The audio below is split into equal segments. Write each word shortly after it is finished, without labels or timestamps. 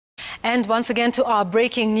And once again, to our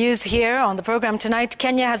breaking news here on the program tonight,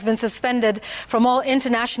 Kenya has been suspended from all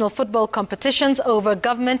international football competitions over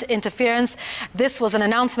government interference. This was an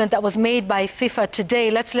announcement that was made by FIFA today.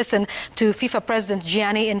 Let's listen to FIFA President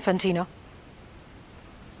Gianni Infantino.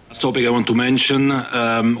 Last topic I want to mention,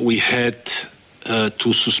 we had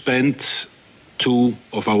to suspend two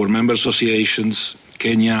of our member associations,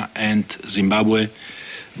 Kenya and Zimbabwe,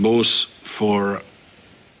 both for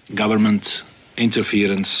government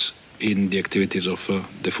interference in the activities of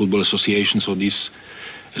the football association. So these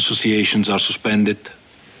associations are suspended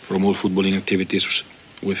from all footballing activities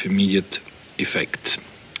with immediate effect.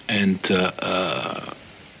 And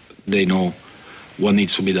they know what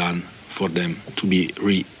needs to be done for them to be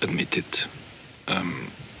readmitted.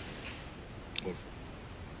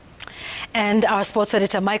 And our sports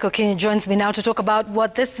editor, Mike O'Keefe, joins me now to talk about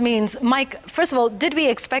what this means. Mike, first of all, did we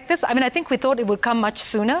expect this? I mean, I think we thought it would come much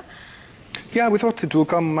sooner. Yeah, we thought it will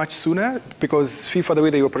come much sooner because FIFA, the way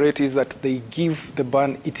they operate is that they give the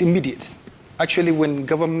ban, it's immediate. Actually, when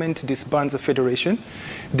government disbands a federation,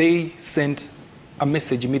 they send a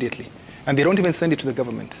message immediately. And they don't even send it to the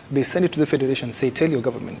government. They send it to the federation and say, tell your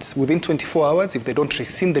government, within 24 hours, if they don't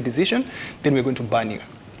rescind the decision, then we're going to ban you.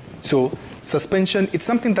 So suspension, it's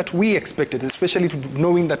something that we expected, especially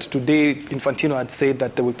knowing that today Infantino had said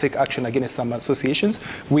that they will take action against some associations.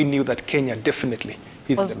 We knew that Kenya definitely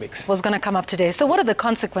is in the mix. Was going to come up today. So what are the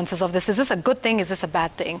consequences of this? Is this a good thing? Is this a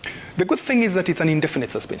bad thing? The good thing is that it's an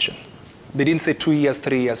indefinite suspension. They didn't say 2 years,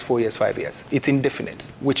 3 years, 4 years, 5 years. It's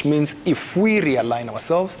indefinite, which means if we realign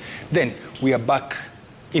ourselves, then we are back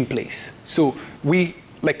in place. So we,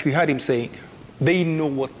 like we heard him saying, they know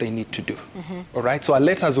what they need to do. All right, so a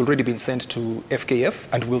letter has already been sent to FKF,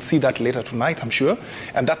 and we'll see that later tonight, I'm sure.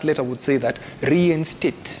 And that letter would say that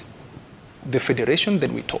reinstate the federation,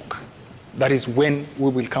 then we talk. That is when we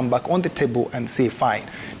will come back on the table and say, fine,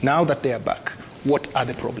 now that they are back, what are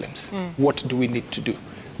the problems? What do we need to do?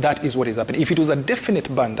 That is what is happening. If it was a definite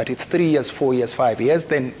ban, that it's 3 years, 4 years, 5 years,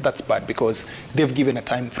 then that's bad because they've given a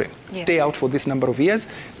time frame. Yeah. Stay out for this number of years,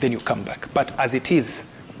 then you come back. But as it is,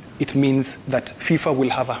 it means that FIFA will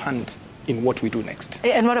have a hand in what we do next.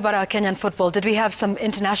 And what about our Kenyan football? Did we have some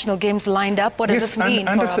international games lined up? What does this mean?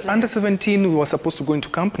 Under 17, we were supposed to go into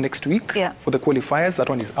camp next week for the qualifiers. That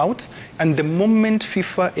one is out. And the moment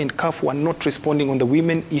FIFA and CAF were not responding on the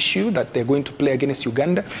women issue that they're going to play against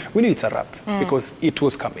Uganda, we knew it's a wrap because it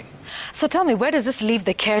was coming. So tell me, where does this leave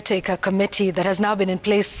the caretaker committee that has now been in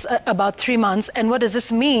place about 3 months? And what does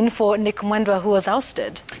this mean for Nick Mwendwa, who was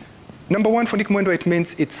ousted? Number one, for Nick Mwendwa, it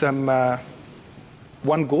means it's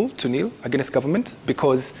 1-0 against government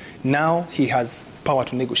because now he has power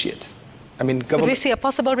to negotiate. I mean, Could we see a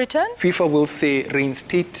possible return? FIFA will say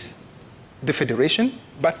reinstate the federation,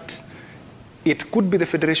 but it could be the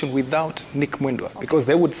federation without Nick Mwendwa because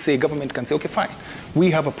they would say, government can say, okay, fine,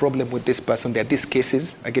 we have a problem with this person, there are these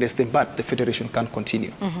cases against them, but the federation can't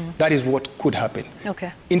continue. That is what could happen.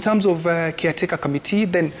 Okay. In terms of caretaker committee,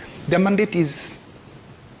 then their mandate is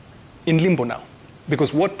in limbo now.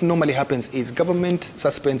 Because what normally happens is government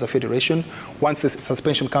suspends a federation. Once the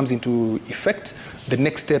suspension comes into effect, the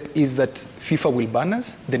next step is that FIFA will ban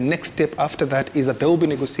us. The next step after that is that there will be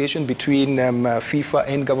negotiation between FIFA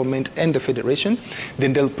and government and the federation.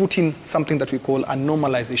 Then they'll put in something that we call a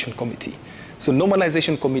normalization committee. So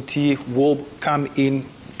normalization committee will come in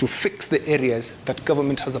to fix the areas that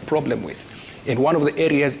government has a problem with. And one of the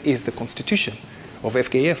areas is the constitution of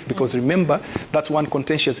FKF, because remember, that's one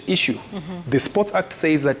contentious issue. The Sports Act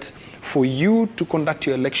says that for you to conduct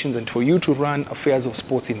your elections and for you to run affairs of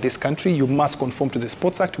sports in this country, you must conform to the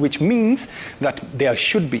Sports Act, which means that there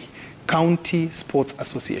should be county sports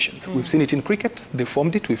associations. We've seen it in cricket, they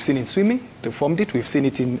formed it. We've seen it in swimming, they formed it. We've seen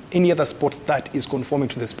it in any other sport that is conforming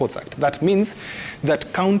to the Sports Act. That means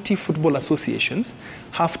that county football associations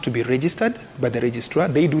have to be registered by the registrar.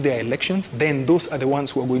 They do their elections. Then those are the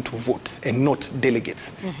ones who are going to vote and not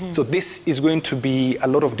delegates. So this is going to be a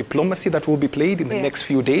lot of diplomacy that will be played in the next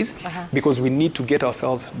few days because we need to get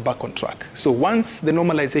ourselves back on track. So once the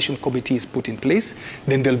normalization committee is put in place,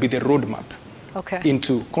 then there'll be the roadmap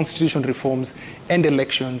into constitution reforms and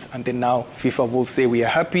elections, and then now FIFA will say we are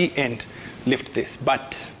happy and lift this.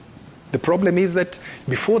 But the problem is that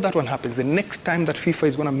before that one happens, the next time that FIFA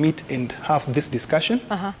is going to meet and have this discussion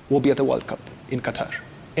will be at the World Cup in Qatar,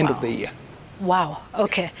 end of the year. Wow.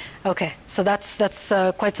 Okay. Yes. Okay. So that's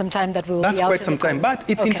quite some time that we'll be out. That's quite some time, but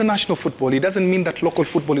it's international football. It doesn't mean that local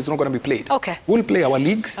football is not going to be played. Okay. We'll play our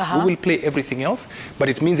leagues. We will play everything else, but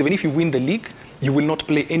it means even if you win the league, you will not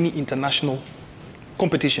play any international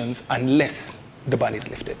competitions unless the ban is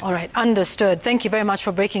lifted. All right, understood. Thank you very much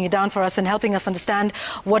for breaking it down for us and helping us understand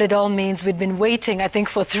what it all means. We'd been waiting, I think,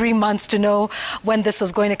 for 3 months to know when this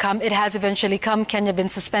was going to come. It has eventually come. Kenya been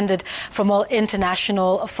suspended from all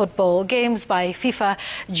international football games by FIFA.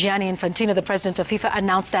 Gianni Infantino, the president of FIFA,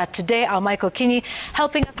 announced that today. Our Michael Kinyi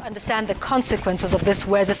helping us understand the consequences of this,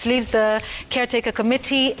 where this leaves the caretaker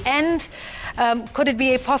committee, and could it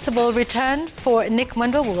be a possible return for Nick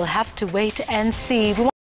Mwendwa? We will have to wait and see.